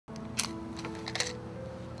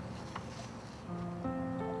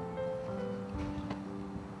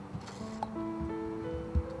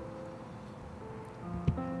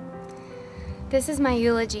This is my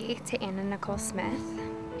eulogy to Anna Nicole Smith,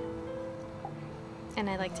 and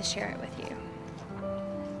I'd like to share it with you.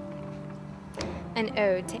 An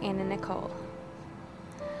ode to Anna Nicole.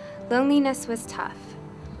 Loneliness was tough,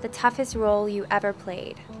 the toughest role you ever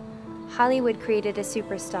played. Hollywood created a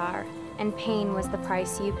superstar, and pain was the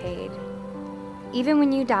price you paid. Even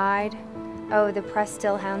when you died, oh, the press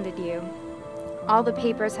still hounded you. All the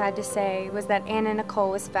papers had to say was that Anna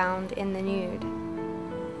Nicole was found in the nude.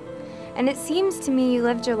 And it seems to me you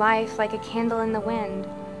lived your life like a candle in the wind,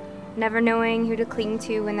 never knowing who to cling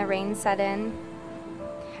to when the rain set in.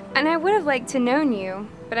 And I would have liked to known you,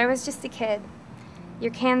 but I was just a kid.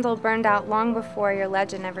 Your candle burned out long before your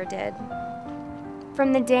legend ever did.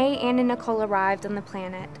 From the day Anna Nicole arrived on the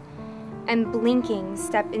planet, and blinking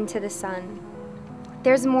stepped into the sun,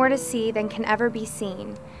 there's more to see than can ever be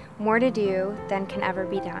seen, more to do than can ever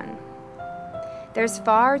be done. There's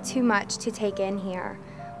far too much to take in here,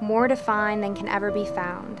 more to find than can ever be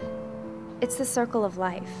found. It's the circle of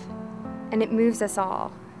life, and it moves us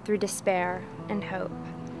all through despair and hope.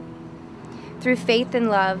 Through faith and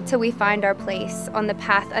love till we find our place on the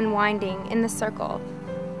path unwinding in the circle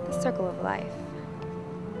of life.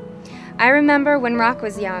 I remember when Rock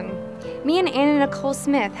was young, me and Anna Nicole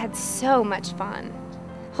Smith had so much fun,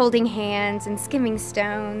 holding hands and skimming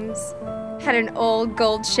stones. Had an old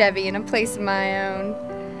gold Chevy and a place of my own.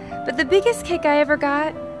 But the biggest kick I ever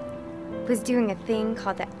got was doing a thing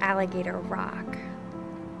called the alligator rock.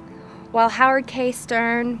 While Howard K.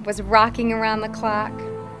 Stern was rocking around the clock,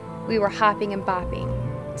 we were hopping and bopping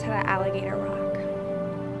to the alligator rock.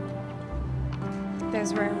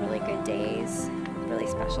 Those were really good days, really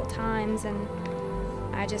special times, and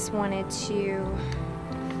I just wanted to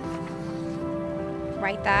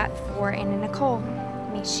write that for Anna Nicole.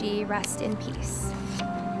 May she rest in peace.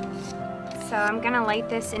 So I'm gonna light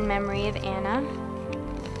this in memory of Anna.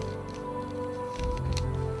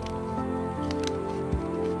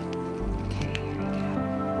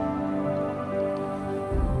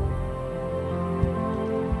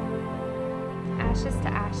 Ashes to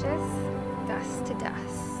ashes, dust to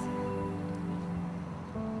dust.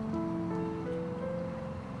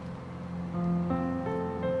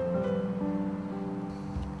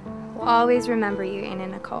 We'll always remember you, Anna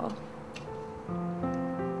Nicole.